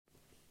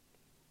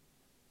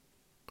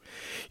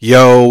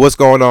Yo, what's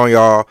going on,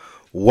 y'all?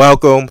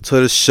 Welcome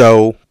to the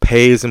show,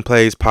 Pays and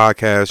Plays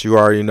podcast. You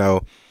already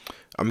know.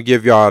 I'm gonna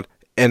give y'all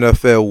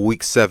NFL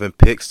Week 7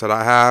 picks that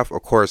I have.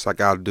 Of course, like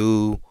I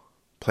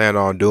plan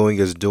on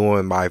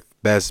doing my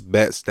best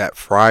bets that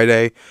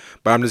Friday.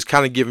 But I'm just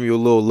kind of giving you a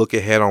little look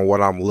ahead on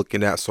what I'm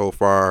looking at so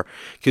far.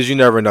 Because you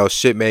never know,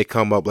 shit may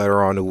come up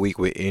later on in the week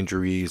with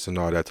injuries and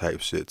all that type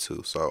of shit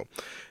too. So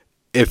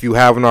if you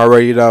haven't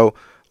already though,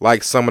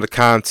 like some of the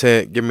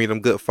content, give me them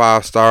good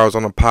 5 stars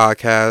on the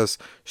podcast,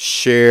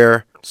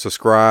 share,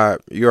 subscribe.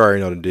 You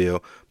already know the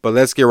deal. But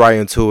let's get right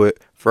into it.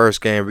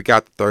 First game, we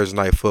got the Thursday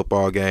night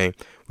football game.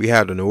 We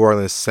have the New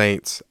Orleans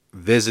Saints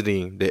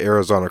visiting the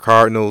Arizona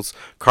Cardinals.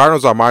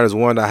 Cardinals are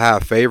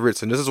 -1.5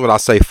 favorites, and this is when I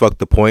say fuck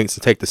the points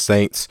and take the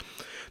Saints.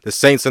 The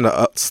Saints in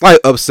a slight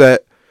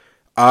upset.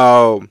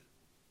 But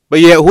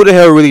yeah, who the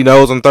hell really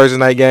knows on Thursday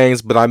night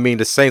games? But I mean,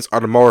 the Saints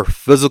are the more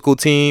physical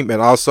team,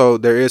 and also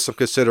there is some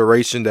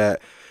consideration that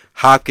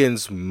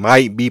Hopkins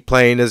might be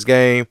playing this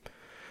game.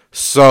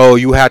 So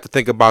you have to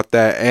think about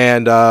that.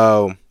 And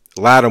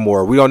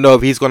Lattimore, we don't know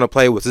if he's going to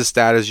play with his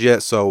status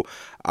yet, so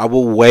I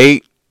will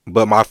wait.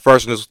 But my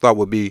first initial thought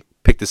would be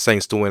pick the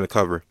Saints to win the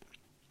cover.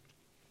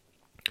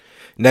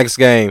 Next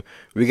game,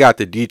 we got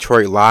the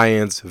Detroit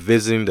Lions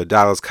visiting the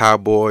Dallas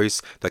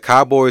Cowboys. The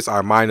Cowboys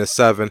are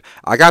 -7.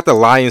 I got the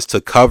Lions to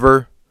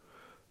cover,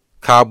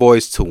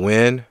 Cowboys to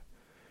win.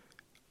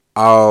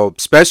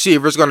 Especially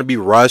if it's going to be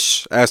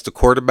Rush as the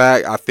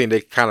quarterback. I think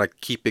they kind of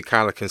keep it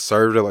kind of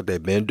conservative like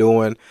they've been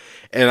doing.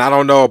 And I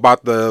don't know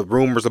about the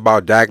rumors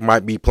about Dak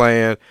might be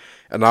playing.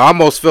 And I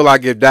almost feel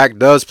like if Dak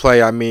does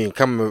play, I mean,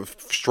 coming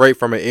straight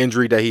from an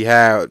injury that he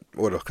had,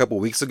 a couple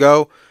weeks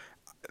ago,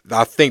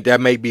 I think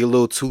that may be a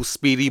little too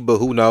speedy, but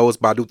who knows?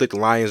 But I do think the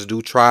Lions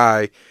do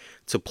try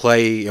to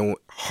play and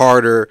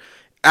harder.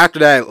 After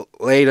that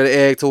laid an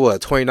egg to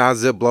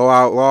 29-zip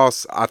blowout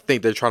loss, I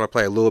think they're trying to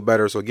play a little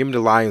better. So give me the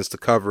Lions to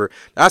cover.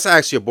 That's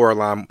actually a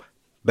borderline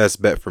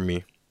best bet for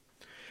me.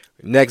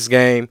 Next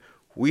game,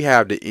 we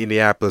have the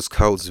Indianapolis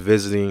Colts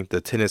visiting the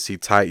Tennessee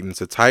Titans.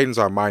 The Titans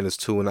are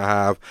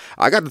 -2.5.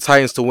 I got the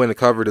Titans to win and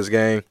cover this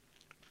game.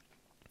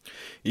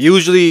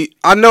 Usually,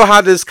 I know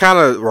how this kind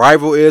of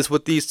rival is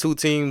with these two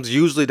teams.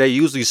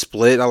 They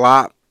split a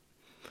lot.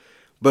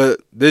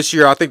 But this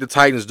year, I think the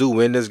Titans do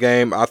win this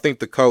game. I think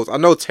the Colts, I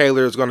know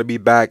Taylor is going to be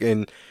back,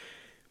 and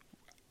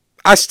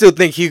I still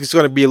think he's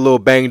going to be a little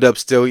banged up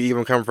still,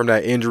 even coming from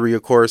that injury,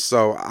 of course.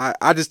 So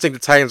I just think the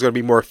Titans are going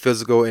to be more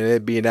physical, and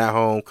it being at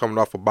home, coming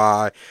off a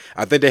bye.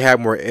 I think they have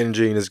more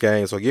energy in this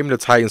game. So give me the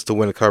Titans to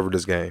win and cover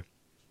this game.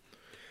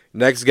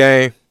 Next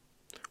game,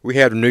 we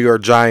have the New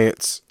York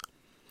Giants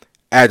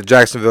at the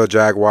Jacksonville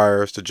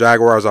Jaguars. The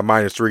Jaguars are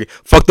 -3.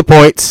 Fuck the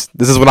points.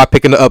 This is when I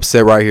pick in the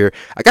upset right here.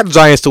 I got the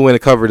Giants to win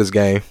and cover this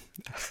game.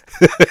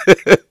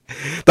 The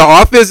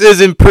offense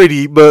isn't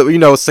pretty, but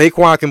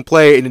Saquon can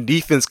play, and the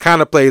defense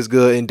kind of plays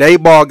good. And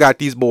Dayball got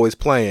these boys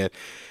playing.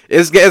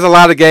 It's a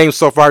lot of games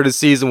so far this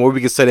season where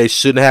we can say they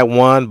shouldn't have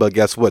won, but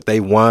guess what?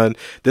 They won.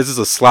 This is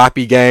a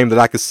sloppy game that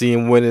I could see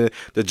them winning.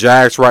 The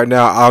Jags right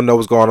now, I don't know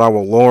what's going on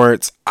with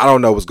Lawrence. I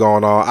don't know what's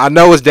going on. I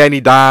know it's Danny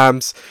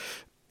Dimes.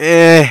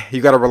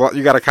 You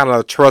gotta kind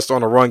of trust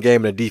on the run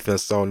game and the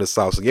defense on this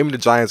South. So give me the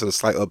Giants in a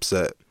slight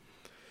upset.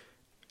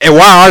 And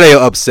why are they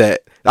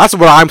upset? That's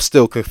what I'm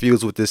still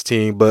confused with this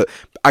team. But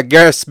I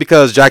guess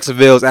because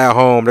Jacksonville's at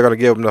home, they're gonna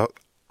give them the.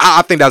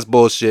 I think that's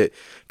bullshit.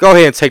 Go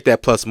ahead and take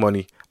that plus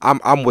money.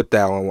 I'm with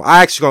that one.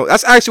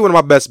 That's actually one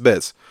of my best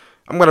bets.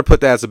 I'm gonna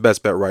put that as a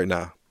best bet right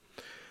now.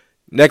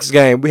 Next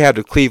game, we have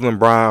the Cleveland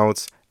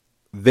Browns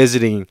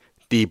visiting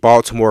the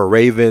Baltimore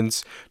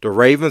Ravens. The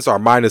Ravens are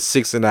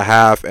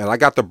 -6.5, and I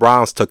got the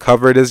Browns to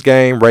cover this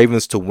game.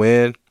 Ravens to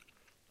win.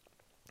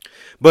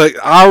 But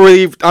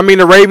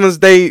the Ravens,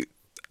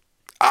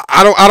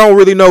 I don't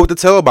really know what to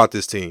tell about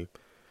this team.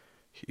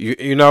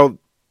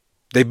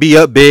 They be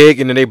up big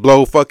and then they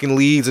blow fucking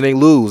leads and they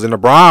lose. And the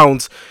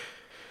Browns,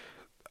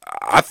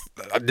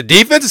 the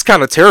defense is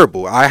kind of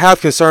terrible. I have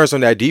concerns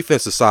on that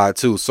defensive side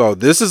too. So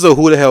this is a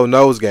who the hell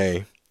knows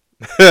game.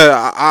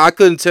 I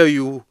couldn't tell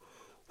you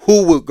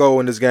who would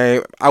go in this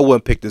game. I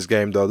wouldn't pick this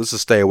game, though. This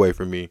is stay away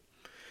from me.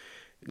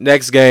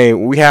 Next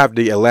game, we have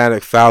the Atlanta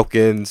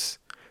Falcons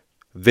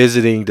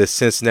visiting the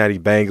Cincinnati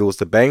Bengals.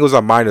 The Bengals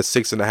are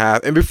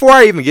 -6.5. And before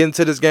I even get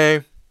into this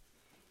game,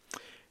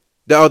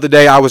 the other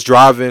day I was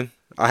driving.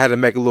 I had to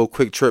make a little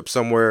quick trip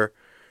somewhere.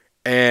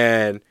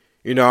 And,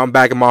 I'm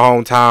back in my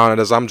hometown.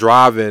 And as I'm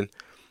driving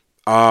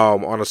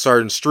on a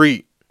certain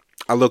street,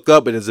 I look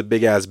up and there's a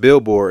big-ass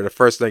billboard. And the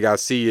first thing I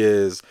see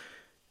is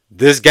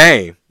this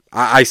game.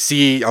 I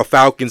see a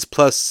Falcons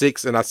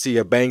 +6 and I see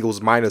a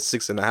Bengals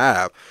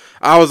 -6.5.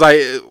 I was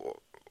like,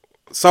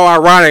 so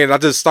ironic, and I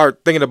just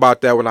start thinking about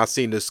that when I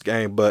seen this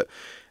game. But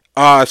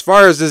as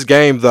far as this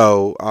game,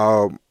 though,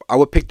 I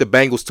would pick the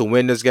Bengals to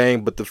win this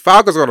game, but the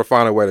Falcons are going to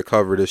find a way to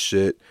cover this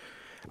shit.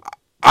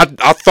 I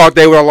thought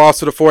they would have lost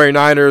to the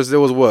 49ers. It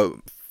was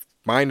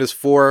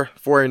 -4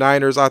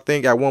 49ers, I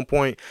think, at one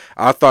point.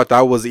 I thought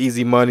that was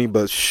easy money,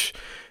 but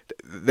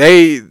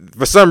they,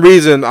 for some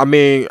reason,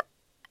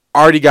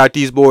 already got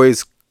these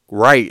boys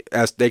right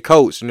as they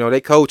coach. You know,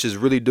 they coach is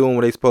really doing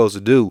what they supposed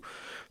to do.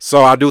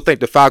 So I do think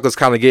the Falcons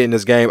kind of get in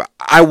this game.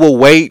 I will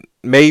wait.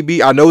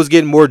 Maybe I know it's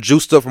getting more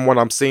juiced up from what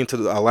I'm seeing to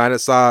the Atlanta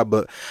side,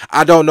 but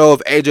I don't know if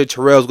AJ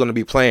Terrell is going to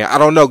be playing. I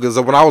don't know because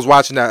when I was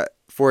watching that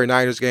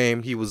 49ers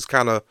game, he was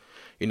kind of,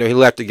 he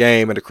left the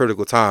game at a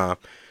critical time.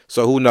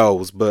 So who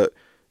knows? But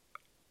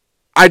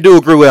I do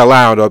agree with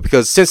Atlanta though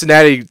because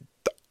Cincinnati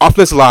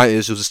offensive line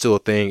issues is still a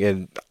thing,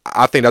 and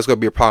I think that's going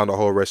to be a problem the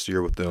whole rest of the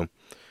year with them.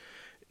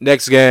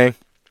 Next game,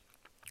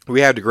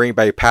 we have the Green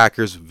Bay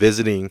Packers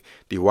visiting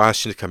the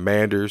Washington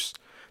Commanders.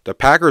 The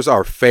Packers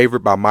are favored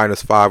by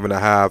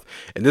 -5.5,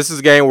 and this is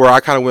a game where I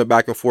kind of went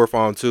back and forth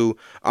on too.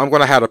 I'm going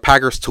to have the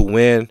Packers to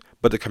win,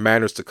 but the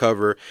Commanders to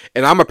cover.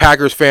 And I'm a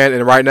Packers fan,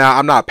 and right now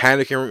I'm not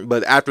panicking,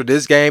 but after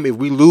this game, if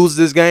we lose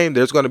this game,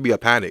 there's going to be a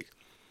panic.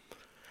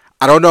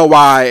 I don't know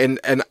why,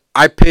 and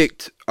I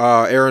picked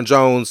Aaron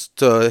Jones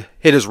to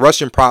hit his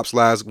rushing props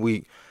last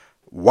week.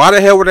 Why the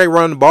hell were they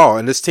running the ball?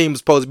 And this team is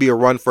supposed to be a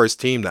run-first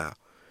team now.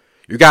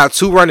 You got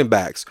 2 running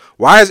backs.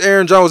 Why is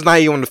Aaron Jones not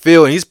even on the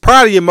field? And he's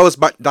probably your most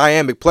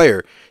dynamic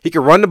player. He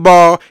can run the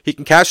ball. He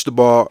can catch the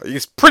ball.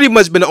 He's pretty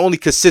much been the only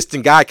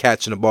consistent guy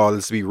catching the ball,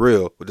 let's be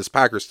real, with this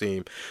Packers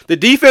team. The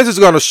defense is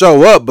going to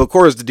show up, but of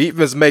course the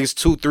defense makes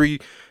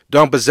 2-3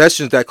 dumb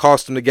possessions that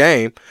cost them the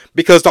game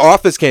because the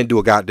offense can't do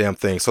a goddamn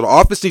thing. So the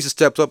offense needs to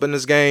step up in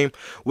this game.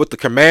 With the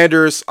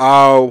Commanders,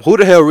 who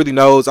the hell really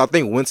knows? I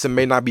think Winston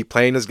may not be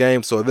playing this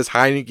game, so if it's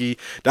Heineke,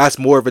 that's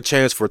more of a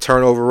chance for a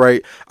turnover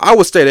rate. I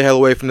would stay the hell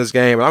away from this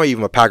game, and I'm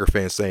even a Packer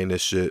fan saying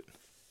this shit.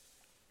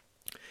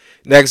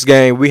 Next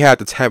game, we had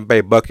the Tampa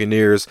Bay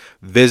Buccaneers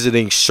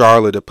visiting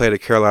Charlotte to play the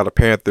Carolina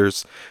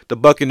Panthers. The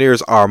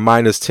Buccaneers are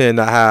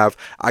 -10.5.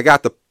 I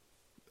got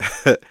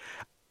the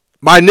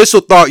my initial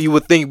thought, you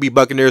would think, would be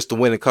Buccaneers to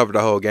win and cover the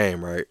whole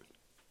game, right?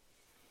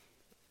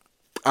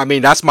 I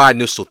mean, that's my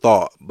initial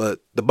thought.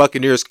 But the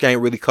Buccaneers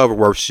can't really cover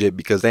worth shit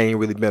because they ain't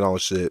really been on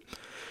shit.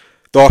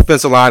 The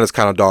offensive line is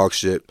kind of dog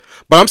shit.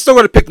 But I'm still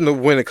going to pick them to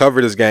win and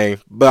cover this game.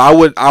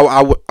 But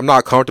I'm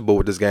not comfortable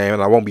with this game,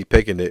 and I won't be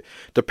picking it.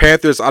 The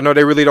Panthers, I know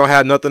they really don't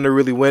have nothing to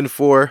really win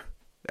for,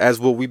 as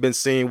what we've been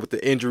seeing with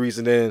the injuries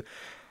and then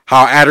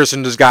how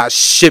Anderson just got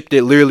shipped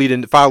it literally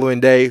the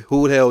following day.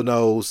 Who the hell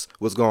knows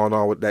what's going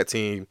on with that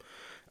team?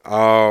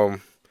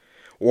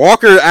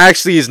 Walker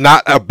actually is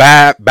not a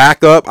bad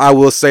backup. I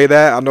will say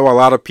that. I know a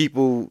lot of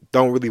people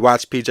don't really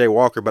watch PJ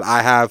Walker, but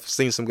I have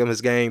seen some of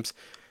his games.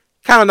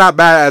 Kind of not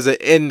bad as an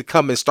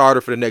incoming starter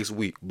for the next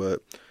week.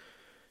 But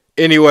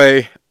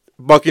anyway,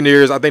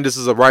 Buccaneers, I think this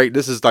is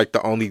like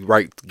the only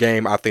right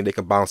game I think they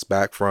can bounce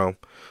back from.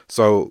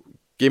 So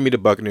give me the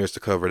Buccaneers to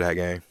cover that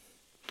game.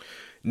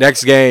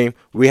 Next game,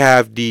 we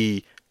have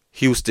the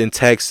Houston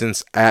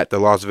Texans at the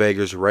Las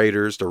Vegas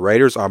Raiders. The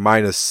Raiders are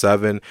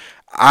 -7.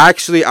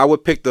 I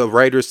would pick the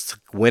Raiders to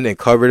win and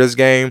cover this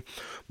game,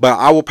 but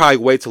I will probably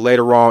wait till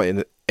later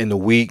on in the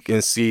week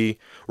and see.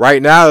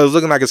 Right now, it's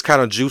looking like it's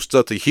kind of juiced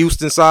up to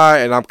Houston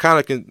side, and I'm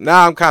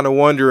kind of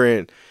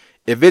wondering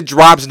if it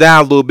drops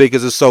down a little bit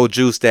because it's so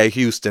juiced at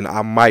Houston.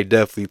 I might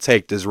definitely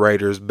take this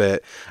Raiders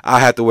bet.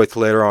 I have to wait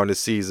till later on this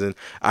season.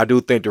 I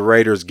do think the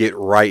Raiders get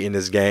right in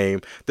this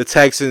game. The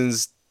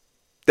Texans,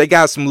 they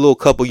got some little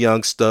couple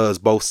young studs,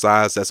 both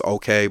sides. That's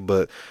okay,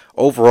 but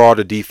overall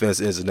the defense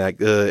isn't that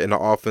good, and the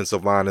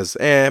offensive line is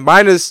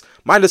minus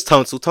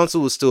Tunsil.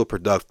 Tunsil was still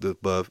productive,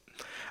 but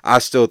I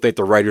still think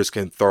the Raiders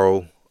can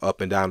throw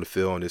up and down the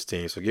field on this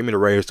team. So give me the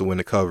Raiders to win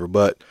the cover,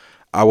 but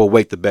I will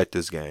wait to bet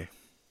this game.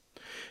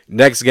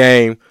 Next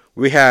game,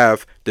 we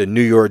have the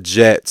New York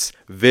Jets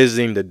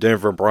visiting the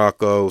Denver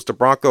Broncos. The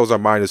Broncos are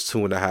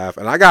 -2.5,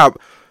 and I got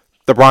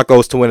the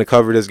Broncos to win and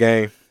cover this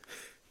game.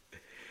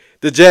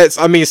 The Jets,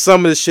 I mean,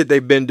 some of the shit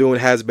they've been doing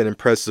has been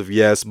impressive,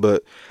 yes,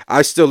 but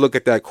I still look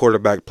at that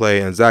quarterback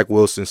play, and Zach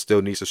Wilson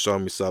still needs to show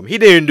me something. He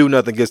didn't do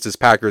nothing against this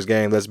Packers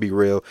game, let's be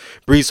real.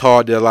 Breece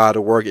Hall did a lot of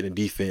the work in the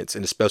defense,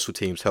 and the special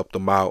teams helped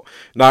them out.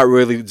 Not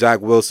really Zach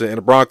Wilson. And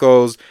the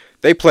Broncos,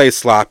 they play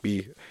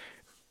sloppy.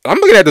 I'm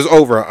looking at this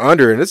over and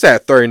under, and it's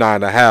at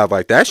 39.5.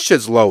 Like, that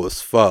shit's low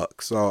as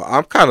fuck. So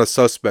I'm kind of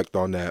suspect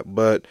on that.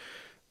 But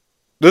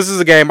this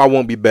is a game I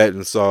won't be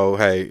betting, so,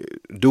 hey,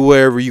 do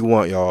whatever you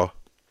want, y'all.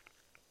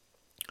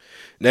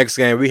 Next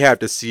game, we have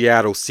the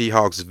Seattle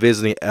Seahawks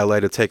visiting LA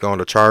to take on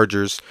the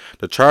Chargers.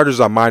 The Chargers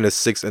are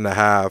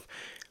 -6.5.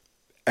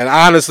 And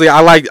honestly,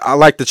 I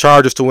like the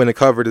Chargers to win and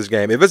cover this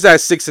game. If it's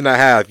at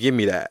 6.5, give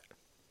me that.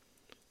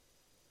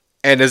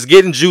 And it's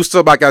getting juiced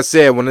up, like I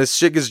said. When this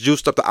shit gets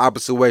juiced up the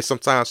opposite way,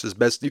 sometimes it's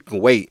best you can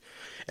wait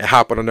and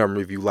hop on a number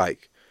if you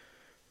like.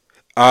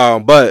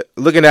 But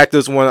looking at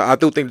this one, I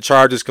do think the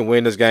Chargers can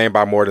win this game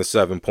by more than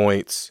 7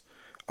 points.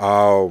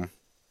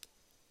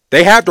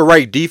 They have the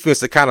right defense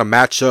to kind of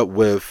match up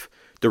with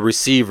the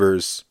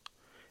receivers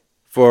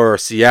for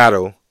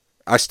Seattle.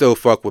 I still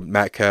fuck with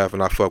Metcalf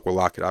and I fuck with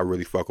Lockett. I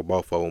really fuck with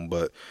both of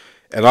them.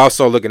 And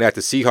also looking at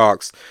the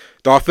Seahawks,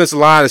 the offensive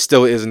line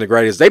still isn't the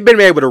greatest. They've been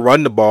able to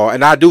run the ball,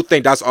 and I do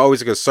think that's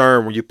always a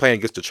concern when you're playing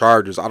against the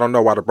Chargers. I don't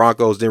know why the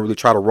Broncos didn't really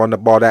try to run the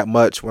ball that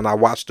much when I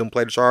watched them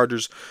play the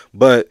Chargers,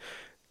 but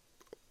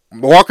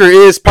Walker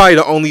is probably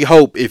the only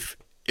hope if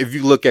if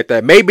you look at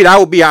that, maybe that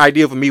would be an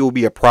idea for me. Would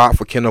be a prop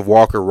for Kenneth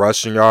Walker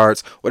rushing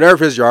yards,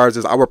 whatever his yards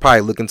is. I would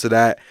probably look into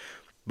that,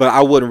 but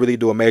I wouldn't really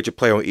do a major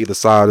play on either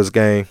side of this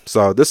game.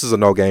 So this is a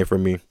no game for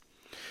me.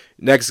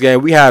 Next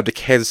game, we have the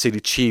Kansas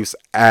City Chiefs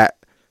at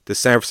the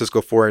San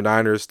Francisco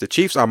 49ers. The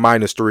Chiefs are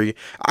 -3.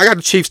 I got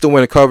the Chiefs to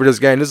win and cover this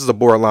game. This is a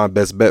borderline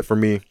best bet for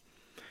me.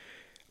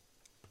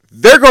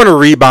 They're going to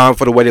rebound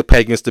for the way they play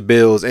against the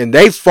Bills, and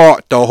they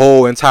fought the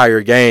whole entire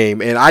game.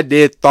 And I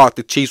did thought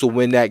the Chiefs would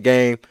win that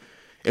game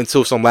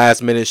until some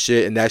last minute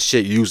shit, and that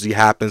shit usually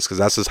happens because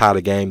that's just how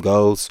the game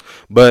goes.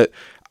 But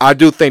I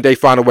do think they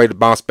find a way to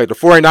bounce back. The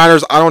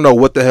 49ers, I don't know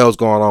what the hell's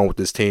going on with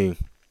this team.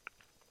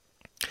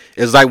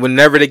 It's like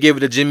whenever they give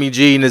it to Jimmy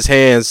G in his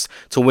hands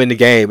to win the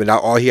game, and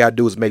all he had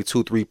to do is make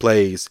 2-3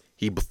 plays,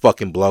 he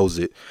fucking blows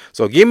it.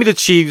 So give me the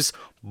Chiefs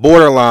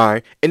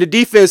borderline, and the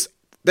defense.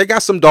 They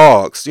got some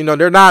dogs. You know,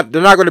 they're not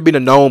going to be the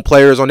known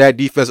players on that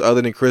defense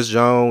other than Chris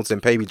Jones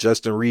and maybe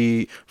Justin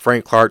Reed,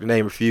 Frank Clark, to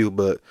name a few,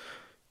 but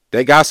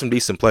they got some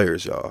decent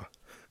players, y'all.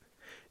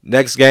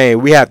 Next game,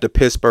 we have the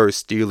Pittsburgh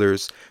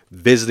Steelers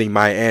visiting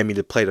Miami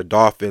to play the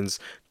Dolphins.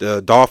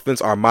 The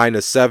Dolphins are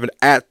 -7.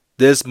 At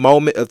this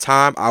moment of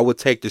time, I would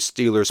take the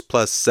Steelers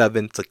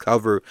 +7 to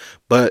cover,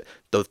 but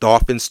the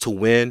Dolphins to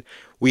win.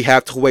 We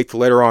have to wait till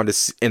later on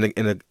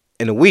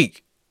in a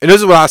week. And this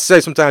is what I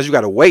say. Sometimes you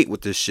got to wait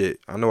with this shit.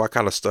 I know I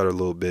kind of stutter a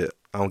little bit.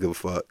 I don't give a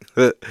fuck.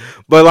 But,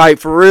 like,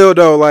 for real,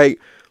 though,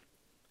 like,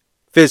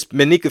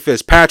 Minika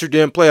Fitzpatrick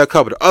didn't play. A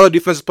couple of other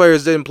defensive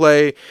players didn't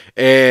play.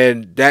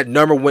 And that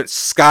number went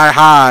sky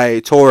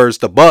high towards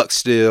the Bucs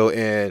still.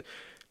 And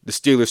the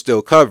Steelers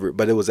still covered.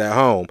 But it was at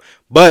home.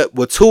 But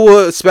with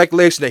Tua,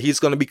 speculation that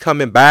he's going to be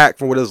coming back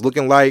from what it's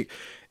looking like.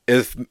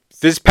 If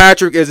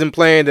Fitzpatrick isn't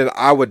playing, then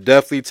I would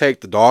definitely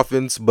take the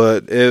Dolphins.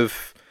 But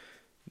if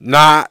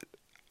not,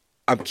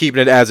 I'm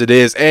keeping it as it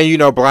is. And, you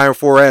know, Brian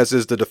Flores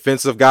is the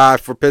defensive guy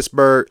for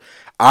Pittsburgh.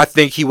 I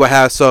think he will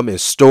have something in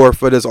store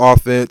for this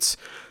offense.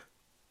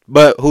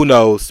 But who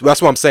knows?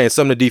 That's what I'm saying.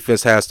 Some of the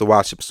defense has to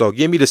watch it. So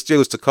give me the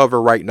Steelers to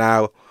cover right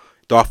now.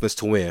 Dolphins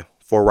to win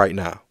for right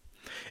now.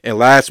 And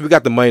last, we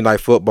got the Monday Night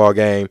Football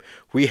game.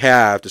 We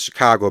have the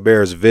Chicago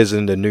Bears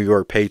visiting the New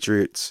York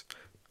Patriots.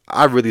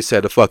 I really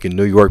said the fucking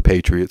New York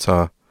Patriots,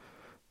 huh?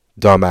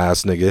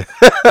 Dumbass nigga.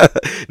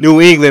 New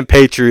England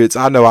Patriots.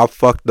 I know I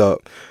fucked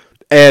up.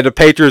 And the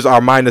Patriots are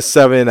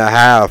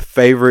 -7.5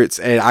 favorites.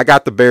 And I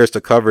got the Bears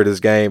to cover this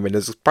game. And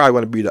this is probably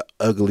going to be the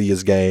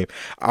ugliest game.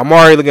 I'm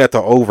already looking at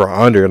the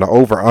over-under. And the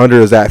over-under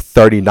is at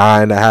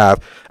 39.5.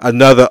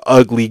 Another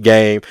ugly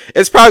game.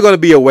 It's probably going to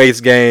be a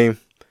waste game.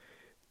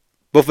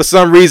 But for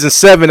some reason,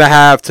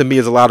 7.5 to me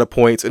is a lot of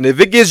points. And if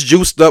it gets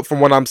juiced up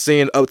from what I'm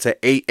seeing up to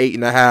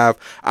 8.5,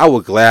 I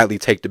would gladly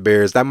take the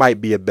Bears. That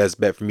might be a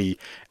best bet for me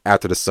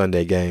after the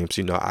Sunday games.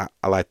 You know,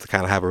 I like to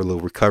kind of have a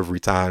little recovery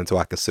time until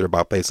I consider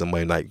about playing some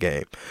Monday night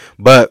game.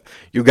 But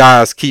you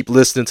guys keep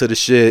listening to the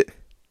shit.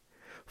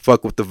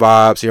 Fuck with the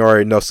vibes. You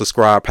already know.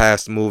 Subscribe,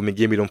 pass the movement.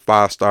 Give me them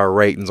 5-star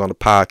ratings on the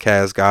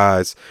podcast,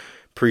 guys.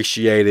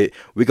 Appreciate it.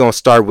 We're going to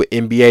start with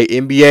NBA.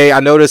 NBA, I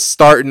know this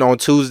starting on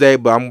Tuesday,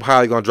 but I'm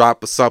probably going to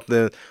drop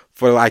something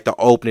for like the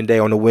opening day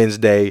on the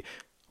Wednesday.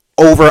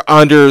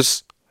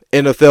 Over-unders,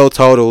 NFL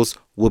totals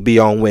will be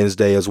on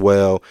Wednesday as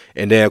well.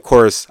 And then, of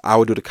course, I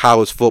will do the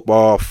college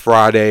football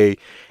Friday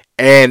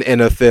and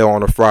NFL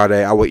on a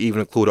Friday. I will even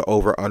include an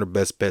over-under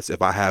best bets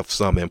if I have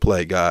some in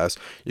play, guys.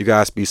 You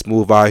guys be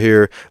smooth out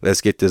here.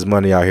 Let's get this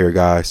money out here,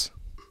 guys.